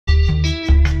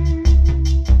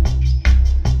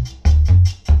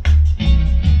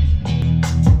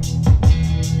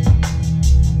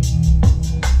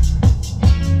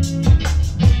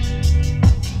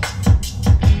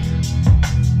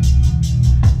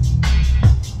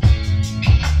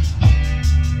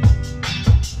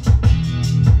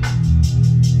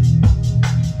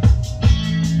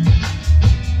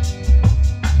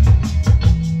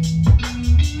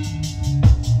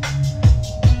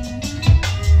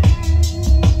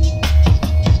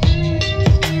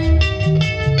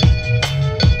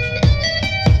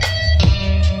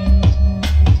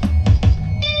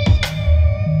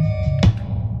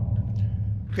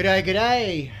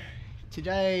G'day.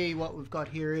 Today what we've got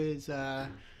here is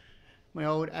my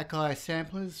old Akai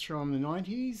samplers from the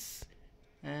 90s,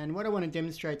 and what I want to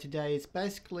demonstrate today is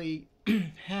basically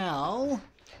how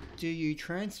do you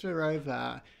transfer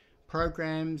over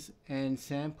programs and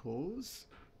samples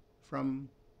from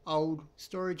old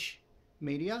storage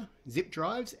media, zip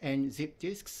drives and zip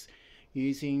disks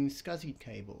using SCSI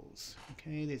cables.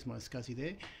 Okay, there's my SCSI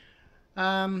there.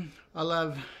 I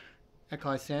love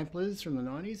Akai samplers from the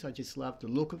 90s. I just love the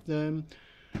look of them,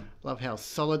 love how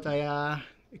solid they are,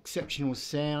 exceptional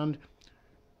sound.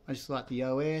 I just like the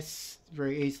OS,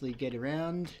 very easily get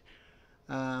around.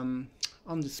 On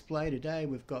display today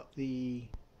we've got the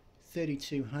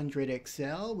 3200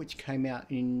 XL, which came out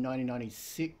in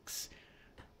 1996.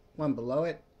 One below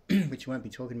it, which I won't be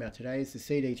talking about today, is the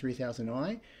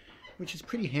CD3000i, which is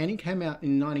pretty handy. Came out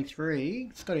in 93.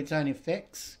 It's got its own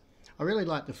effects. I really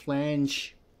like the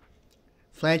flanging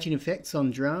effects on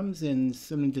drums and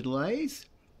some delays.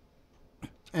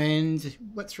 And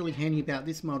what's really handy about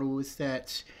this model is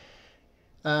that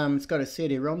it's got a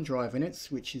CD-ROM drive in it,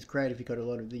 which is great if you've got a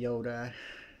lot of the older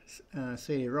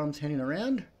CD-ROMs hanging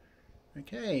around.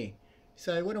 Okay,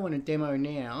 so what I want to demo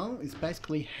now is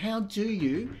basically how do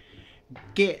you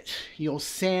get your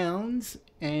sounds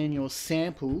and your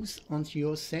samples onto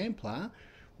your sampler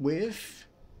without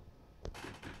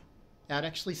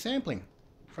actually sampling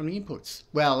from the inputs.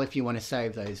 Well, if you want to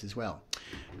save those as well.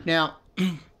 Now,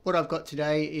 what I've got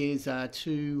today is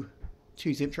two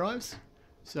zip drives.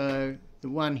 So the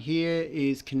one here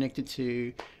is connected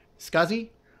to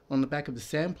SCSI on the back of the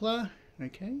sampler,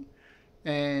 okay,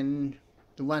 and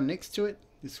the one next to it,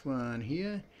 this one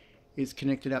here, is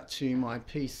connected up to my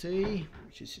PC,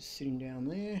 which is just sitting down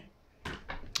there.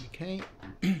 Okay,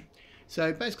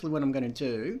 so basically what I'm going to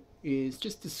do is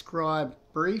just describe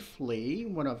briefly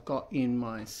what I've got in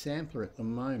my sampler at the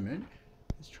moment.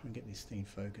 Let's try and get this thing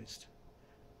focused.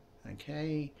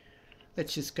 Okay,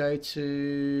 let's just go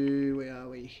to, where are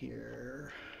we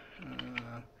here?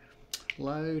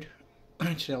 Load.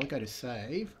 Actually, I'll go to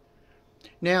save.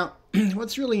 Now,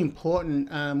 what's really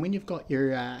important when you've got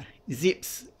your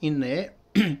zips in there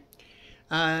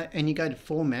and you go to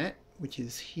format, which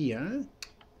is here,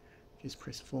 just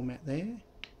press format there.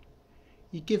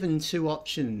 You're given two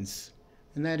options,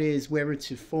 and that is whether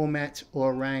to format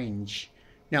or arrange.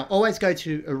 Now, always go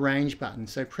to arrange button.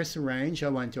 So press arrange. I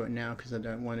won't do it now because I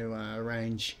don't want to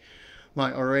arrange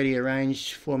my already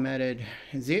arranged formatted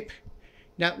zip.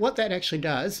 Now, what that actually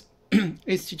does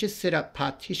is to just set up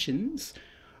partitions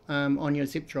on your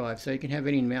zip drive. So you can have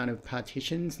any amount of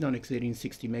partitions, not exceeding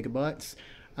 60 megabytes.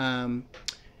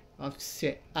 I've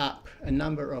set up a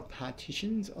number of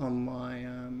partitions on my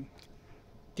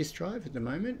disk drive at the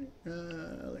moment.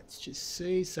 Let's just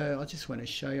see. So I just want to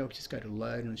show you. I'll just go to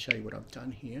load and show you what I've done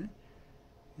here.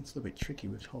 It's a little bit tricky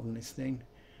with holding this thing,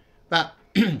 but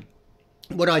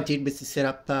what I did was to set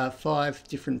up 5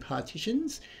 different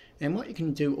partitions. And what you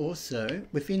can do also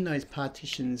within those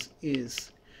partitions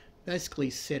is basically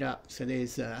set up. So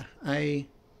there's A,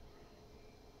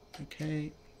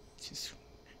 okay,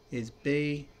 there's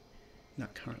B,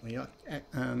 not currently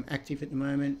active at the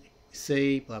moment,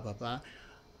 C, blah blah blah.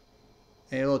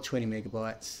 They're all 20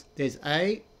 megabytes. There's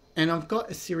A, and I've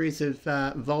got a series of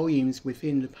volumes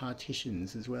within the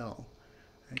partitions as well.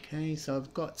 Okay, so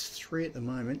I've got 3 at the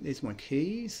moment. There's my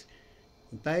keys,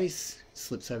 the bass,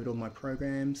 slips over to all my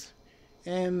programs,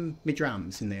 and my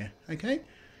drums in there. Okay,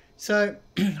 so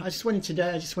I just want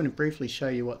to briefly show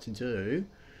you what to do.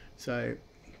 So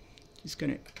just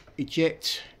going to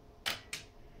eject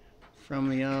from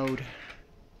the old,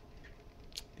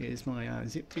 there's my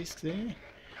zip disk there.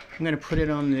 I'm going to put it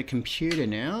on the computer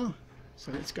now.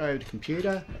 So let's go to the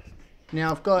computer.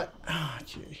 Now I've got,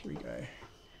 here we go.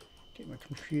 Get my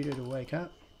computer to wake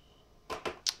up.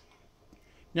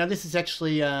 Now this is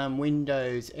actually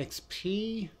Windows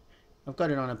XP. I've got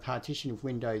it on a partition of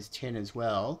Windows 10 as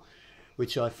well,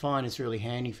 which I find is really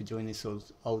handy for doing this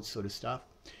old sort of stuff.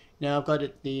 Now I've got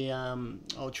it, the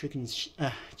old Chicken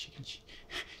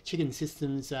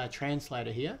Systems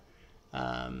translator here.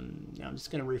 Now I'm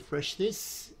just going to refresh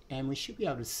this, and we should be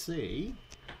able to see.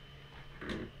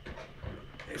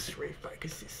 Let's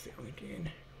refocus this thing again.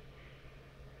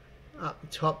 Up the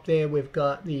top there we've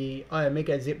got the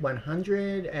iOmega Zip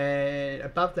 100, and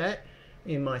above that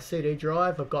in my CD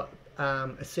drive I've got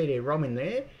a CD-ROM in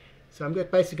there. So I'm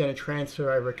basically going to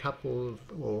transfer over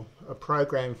a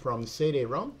program from the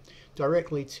CD-ROM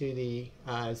directly to the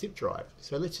zip drive.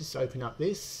 So let's just open up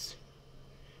this.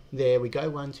 There we go,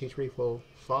 1, 2, 3, 4,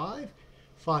 5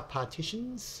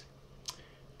 partitions.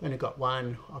 I've only got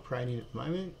one operating at the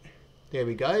moment. There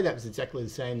we go, that was exactly the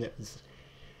same that was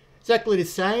Exactly the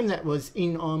same that was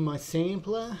in on my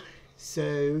sampler.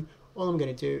 So all I'm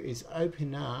going to do is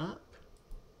open up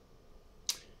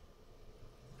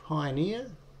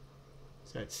Pioneer.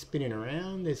 So it's spinning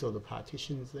around. There's all the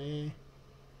partitions there.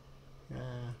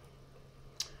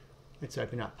 Let's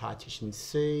open up partition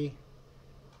C.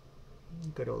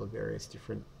 Got all the various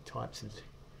different types of...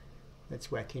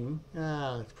 Let's whack in.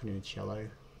 Let's put in a cello.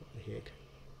 What the heck.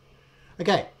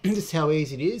 Okay, this is how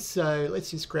easy it is. So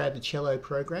let's just grab the cello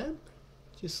program.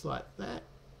 Just like that.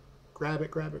 Grab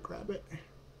it, grab it, grab it.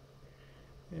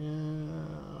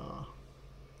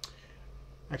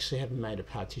 Actually haven't made a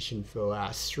partition for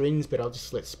strings, but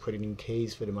let's put it in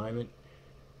keys for the moment.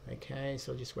 Okay,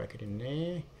 so I'll just whack it in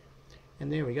there.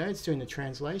 And there we go, it's doing the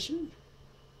translation.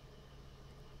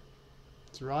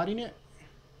 It's writing it.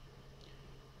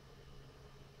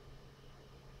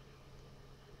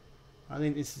 I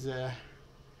think this is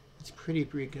it's pretty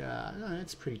big, no,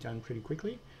 it's done pretty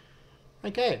quickly.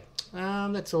 Okay,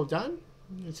 that's all done.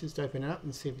 Let's just open it up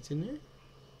and see if it's in there.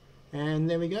 And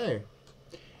there we go.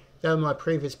 There were my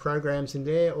previous programs in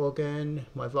there, organ,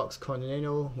 my Vox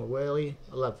Continental, my Whirly.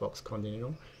 I love Vox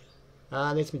Continental.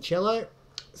 There's my cello.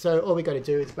 So all we got to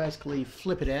do is basically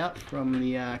flip it out from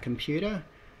the computer.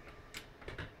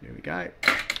 There we go.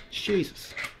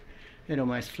 Jesus. It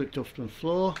almost flipped off the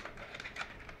floor.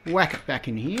 Whack it back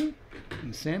in here,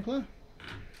 in the sampler.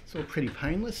 It's all pretty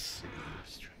painless.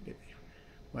 Just trying to get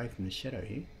away from the shadow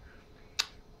here.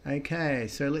 Okay,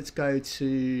 so let's go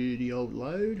to the old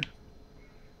load.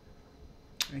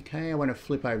 Okay, I want to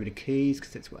flip over to keys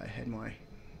because that's where I had my...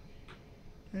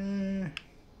 and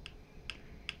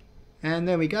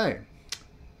there we go.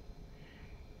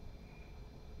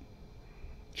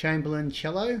 Chamberlain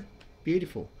cello.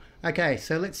 Beautiful. Okay,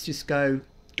 so let's just go.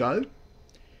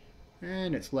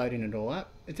 And it's loading it all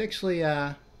up. It's actually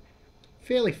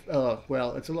fairly...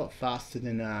 well, it's a lot faster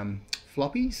than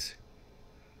floppies.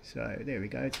 So there we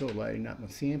go, it's all loading up my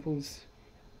samples.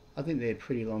 I think they're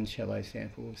pretty long cello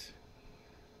samples.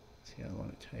 See how long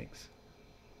it takes.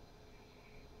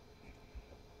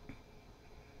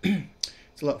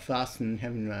 It's a lot faster than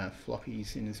having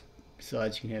floppies, and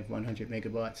besides you can have 100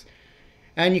 megabytes.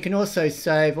 And you can also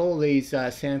save all these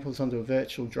samples onto a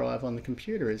virtual drive on the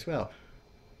computer as well.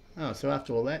 Oh, so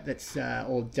after all that, that's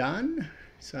all done.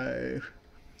 So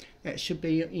that should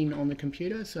be in on the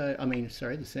computer. So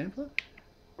sorry, the sampler.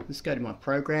 Let's go to my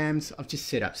programs. I've just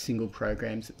set up single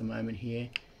programs at the moment here,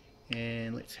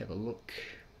 and let's have a look.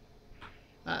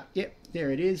 Yep, there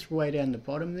it is, way down the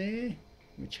bottom there.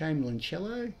 The Chamberlain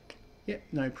cello. Yep,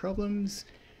 no problems.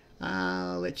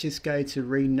 Let's just go to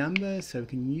renumber so we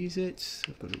can use it.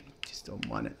 I've got it just on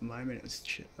 1 at the moment. Let's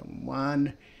check on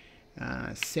 1.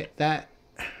 Set that.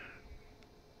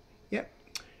 Yep.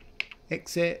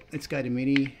 Exit. Let's go to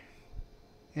MIDI.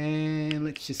 And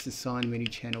let's just assign MIDI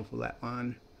channel for that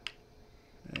one.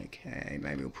 Okay,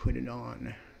 maybe we'll put it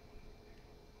on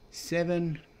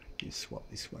 7. Just swap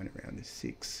this one around to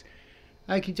 6.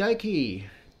 Okie dokie.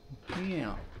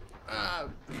 Now,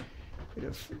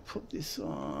 better put this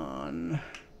on.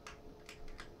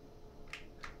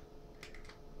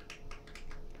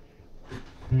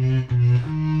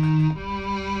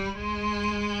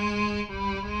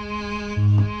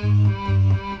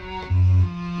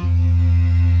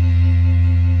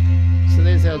 So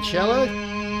there's our cello.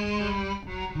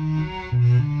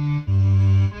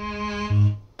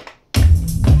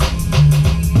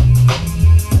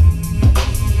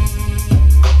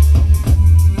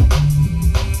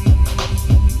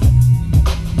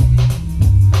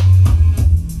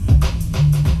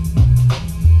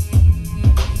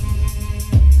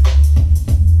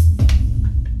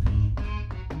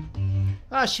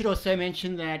 I should also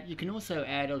mention that you can also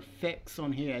add effects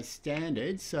on here as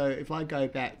standard. So if I go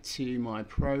back to my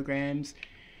programs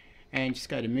and just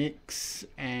go to mix,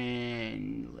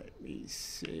 and let me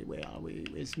see, where are we?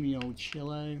 Where's my old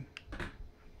cello?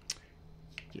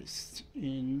 Just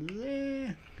in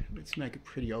there. Let's make it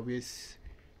pretty obvious.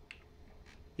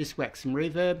 Just whack some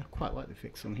reverb. Quite like the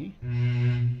effects on here.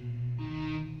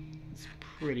 It's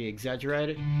pretty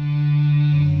exaggerated.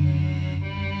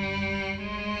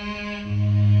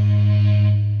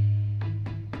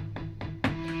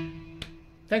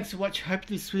 Thanks for watching. Hope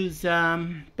this was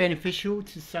beneficial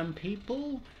to some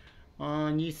people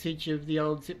on usage of the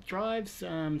old zip drives,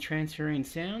 transferring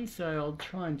sound. So I'll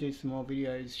try and do some more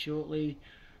videos shortly,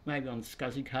 maybe on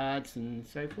SCSI cards and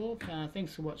so forth.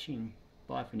 Thanks for watching.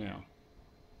 Bye for now.